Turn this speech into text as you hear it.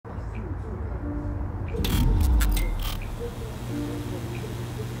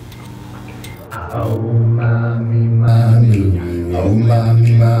Oh, mommy, mommy. Oh,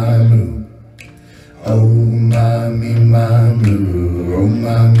 mommy, mommy. Oh, mommy, mommy. Oh,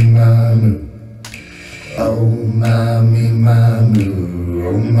 mommy, mommy. Oh, mommy, mommy.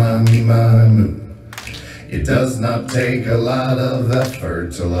 Oh, mommy, mommy. It does not take a lot of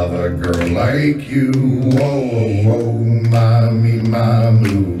effort to love a girl like you. Oh, oh, oh, mommy,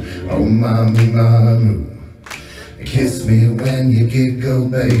 mommy. Oh, mommy, mommy. Kiss me when you giggle,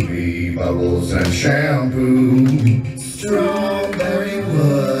 baby. Bubbles and shampoo. Strawberry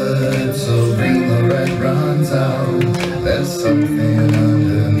wood, so green the red runs out. There's something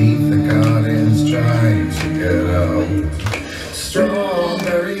underneath the gardens trying to get out.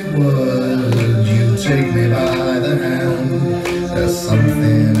 Strawberry wood, you take me by the hand. There's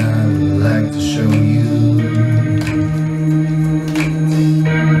something I would like to show you.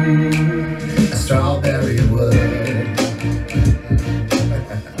 Strawberry wood.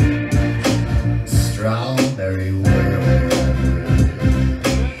 Strawberry wood.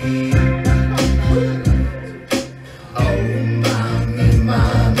 Oh, mommy,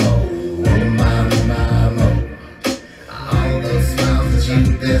 mamo. Oh, mommy, mamo. All those smiles that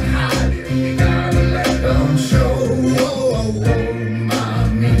you've been hiding, you gotta let them show. Oh, oh, oh,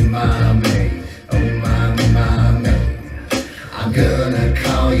 mommy, mommy. Oh, mommy, mommy. I'm gonna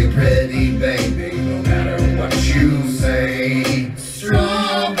call you pretty baby, no matter what you say.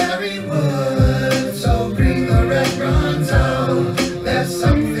 Strawberry wood, so green the red runs out. There's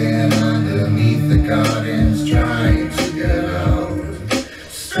something underneath the gardens trying to get out.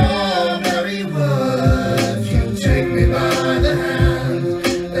 Strawberry wood, you take me by the hand.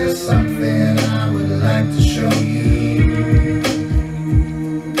 There's something I would like to show you.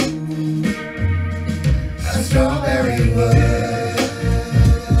 A strawberry wood.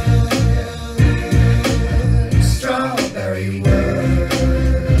 Strawberry wood.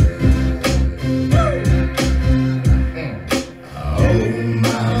 Oh,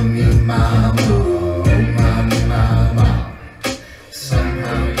 mommy, mama. Oh, mommy, mama.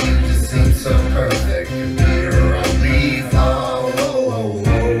 Somehow you just seem so perfect. You're only flaw. Oh, oh,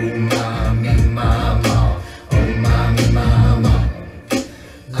 oh, mommy, mama. Oh, mommy, mama.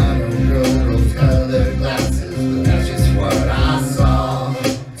 I don't grow rose-colored glasses, but that's just what I saw.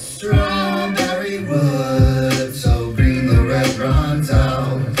 Strawberry wood, so green the red runs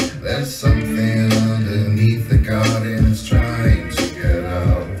out. There's something underneath the gardens trying to get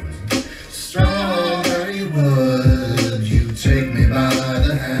out. Strawberry wood, you take me by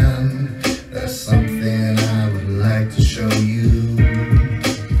the hand. There's something I would like to show you.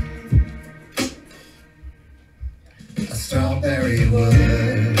 A strawberry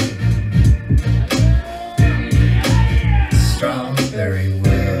wood. Strawberry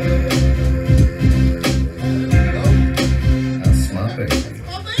wood. Oh, that's my baby.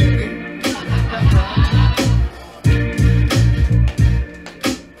 My baby.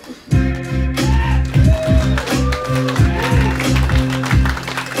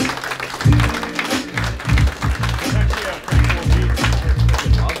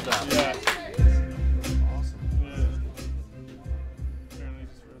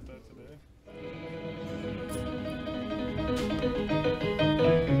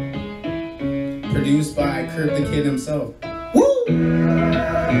 Produced by Kurt the Kid himself. Woo!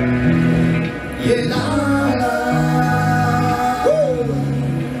 Yeah, la la. Woo!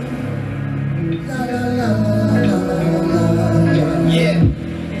 La la la la la. Yeah,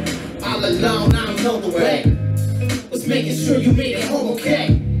 all alone, I don't know the way. Was making sure you made it home okay.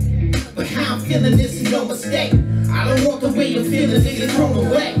 But how I'm feeling, this is no mistake. I don't want the way you're feeling, nigga, thrown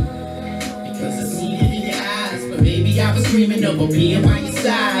away. Because I see it in your eyes. But maybe I was dreaming of her being by your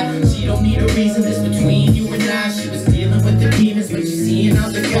side. She don't need a reason, it's between you and I. She was dealing with the demons, but she's seeing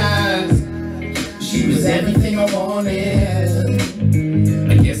other guys. She was everything I wanted.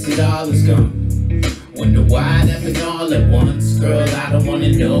 I guess it all is gone. Wonder why it happened all at once. Girl, I don't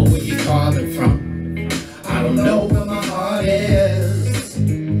wanna know where you're calling from. I don't know where my heart is.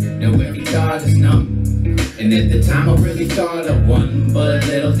 Now every thought is numb. And at the time I really thought I won. But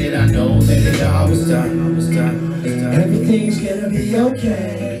little did I know that it all was done. Everything's gonna be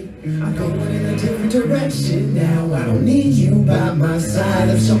okay. I'm going in a different direction now. I don't need you by my side.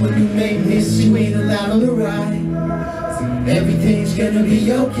 If someone you may miss, you ain't allowed on the ride. Everything's gonna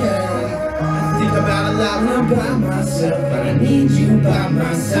be okay. I think about a lot when I'm by myself, but I need you by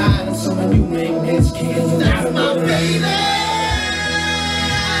my side. If someone you may miss, can't That's my baby.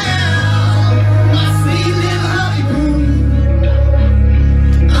 My sweet little honeymoon.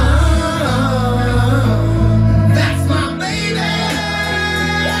 That's my baby.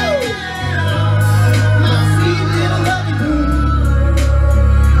 My sweet little honeymoon.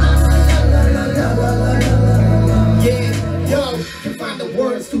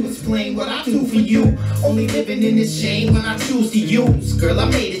 use. Girl, I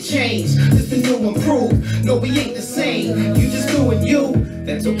made a change, just the new improved. No, we ain't the same, you just doing you.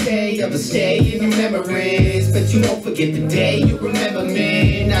 That's okay, I'll stay in your memories, but you won't forget the day you remember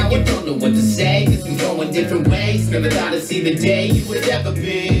me. Now you don't know what to say, cause we going different ways. Never thought I'd see the day you would ever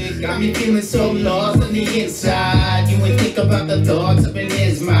be. Got me feeling so lost on the inside. You ain't think about the thoughts up in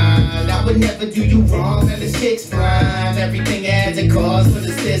his mind. I would never do you wrong, and it's chick's prime. Everything has a cause, but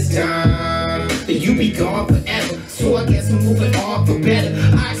it's this time that you be gone forever. So I guess I'm moving on for better.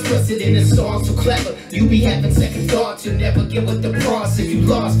 I express it in a song so clever. You be having second thoughts, you never get with the cross if you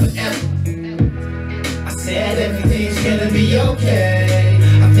lost forever. I said everything's gonna be okay.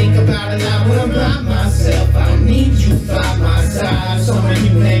 I think about it a lot when I'm by myself. I don't need you by my side. Someone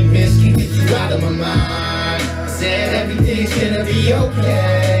you ain't miss can get you out of my mind. I said everything's gonna be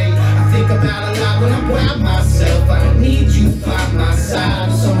okay. I think about it a lot when I'm by myself. I don't need you by my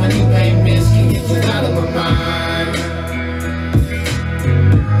side. Someone you ain't miss can get you out of my mind.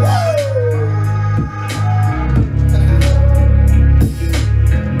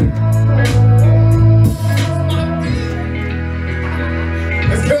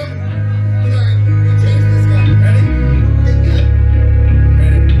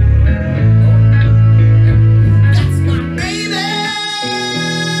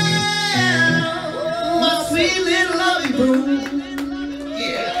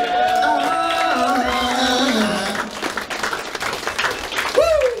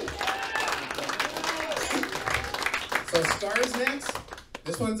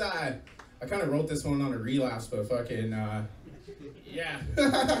 I kind of wrote this one on a relapse, but fucking, yeah.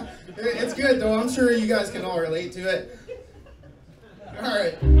 It's good, though. I'm sure you guys can all relate to it. All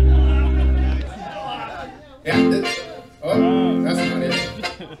right. Yeah. Oh, that's not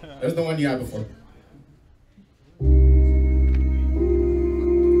it. There's the one you had before.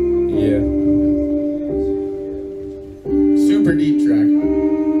 Yeah. Super deep track.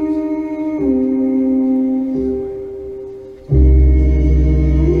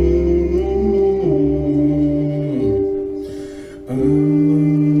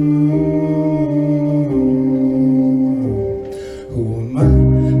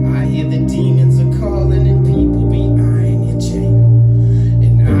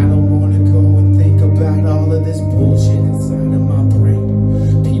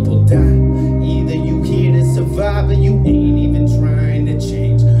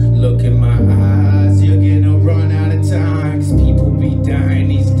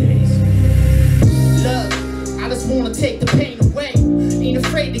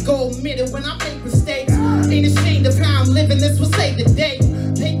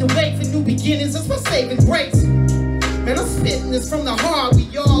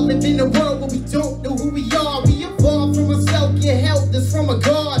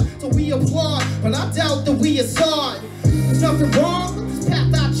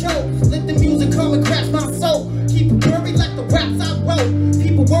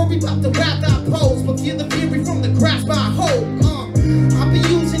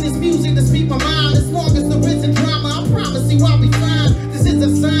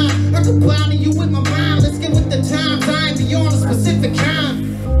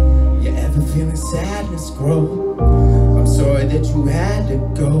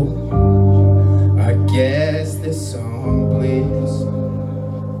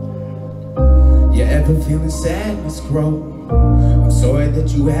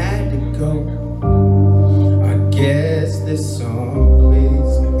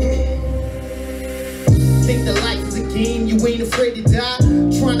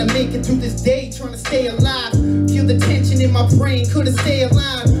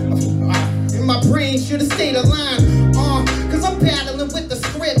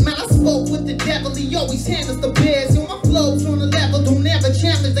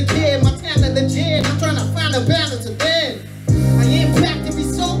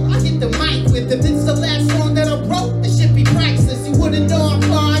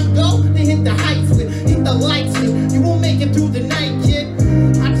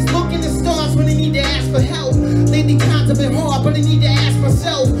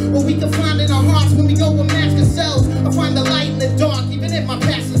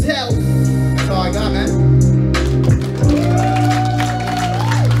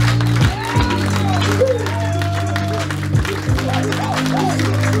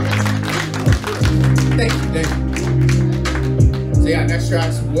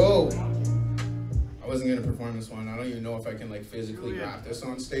 Physically rap this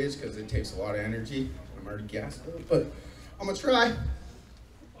on stage because it takes a lot of energy. I'm already gassed up, but I'm gonna try.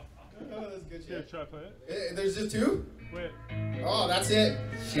 Oh, that's good shit. Yeah, try play it. There's just two? Wait. Oh, that's it.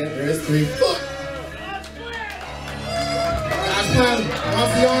 Shit, there is three. Fuck. Last time,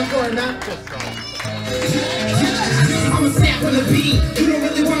 wants the encore, man. I'm a snap on the beat. You don't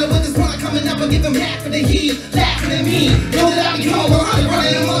really want to, but this one coming up, I give them half of the heat. Laughing at me. Know that I be going 100,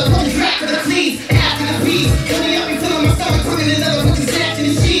 running a motherfucking track for the fleas. Half of the beat. Only I be feeling my stomach, cooking another fucking snatch in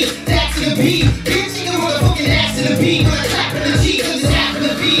the sheets. Back to the beat. Bitch, you can motherfucking ass to the beat. When I clap in the cheek, I'm just half of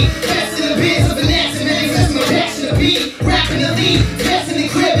the beat. Best in the biz, of an ass and manifest my passion to the beat. Rapping the lead. Best in the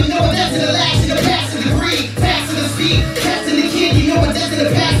crib, and know what that's in the lash in the pass to the degree. Pass to the speed. Pass to the kid, you know what that's in the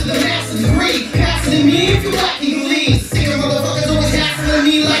pass to the master degree. Pass to me if you like, you can leave. Sicker motherfuckers always hassling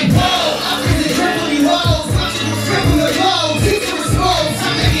me like, whoa, I'm in the triple, you hoes. I'm triple the low. Keep the response.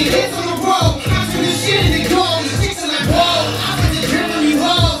 I'm making hits on the road. I'm doing this shit in the gold. These chicks are like, whoa, I'm in the triple, you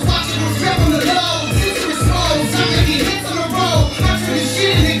hoes. I'm triple the low. Keep the response. I'm making hits on the road. I'm doing this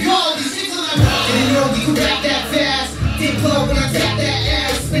shit in the gold. These chicks are like, whoa. Didn't know you could rap that fast. Dip flow when I tap that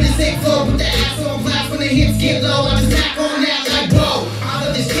ass. Spin the same flow with the ass on blast. When the hits get low, I just back on that like, whoa. I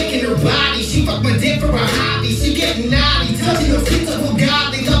love this chick in her body. She fuck my dick for a hobby. She getting naughty, touching her feet up with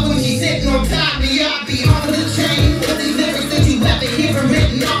godly. Love when she's sitting on top of me. I be off of the chain. With these lyrics that you ever hear are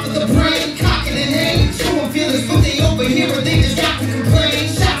written off of the brain. Cocking and aim. Showing feelings, but they over here and they just got to complain.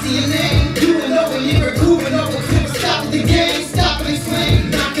 Shot to your name. You and over here, moving over quick. Stop at the game. Stop and explain.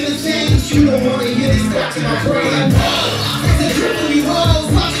 Not gonna change. You don't wanna hear this back to my brain. I'm the triple you hoes.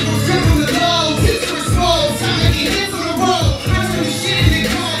 Watching them triple the low. Keep the response. I'm making hits on the road. I'm doing this shit in the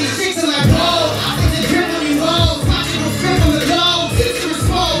car. These chicks are like, whoa. I'm the triple you hoes. Watching them triple the low. Keep the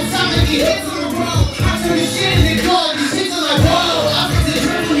response. I'm making hits on the road. I'm doing this shit in the car. These chicks are like, whoa. I'm the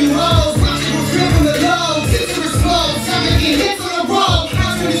triple you hoes. Watching them triple the low. Keep the response. I'm making hits on the road.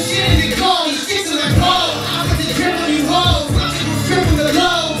 I'm doing this shit in the car. These chicks are like, whoa. I'm the triple you hoes. Watching them triple the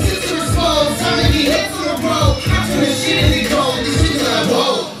low. Keep the response. I'm making hits on the road. I'm doing this shit in the car. These chicks are like,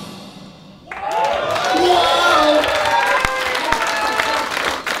 whoa.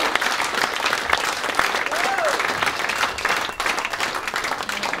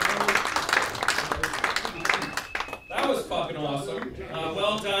 That was fucking awesome.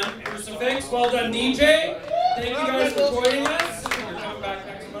 Well done, Crucafix. Well done, DJ. Thank you guys for joining us.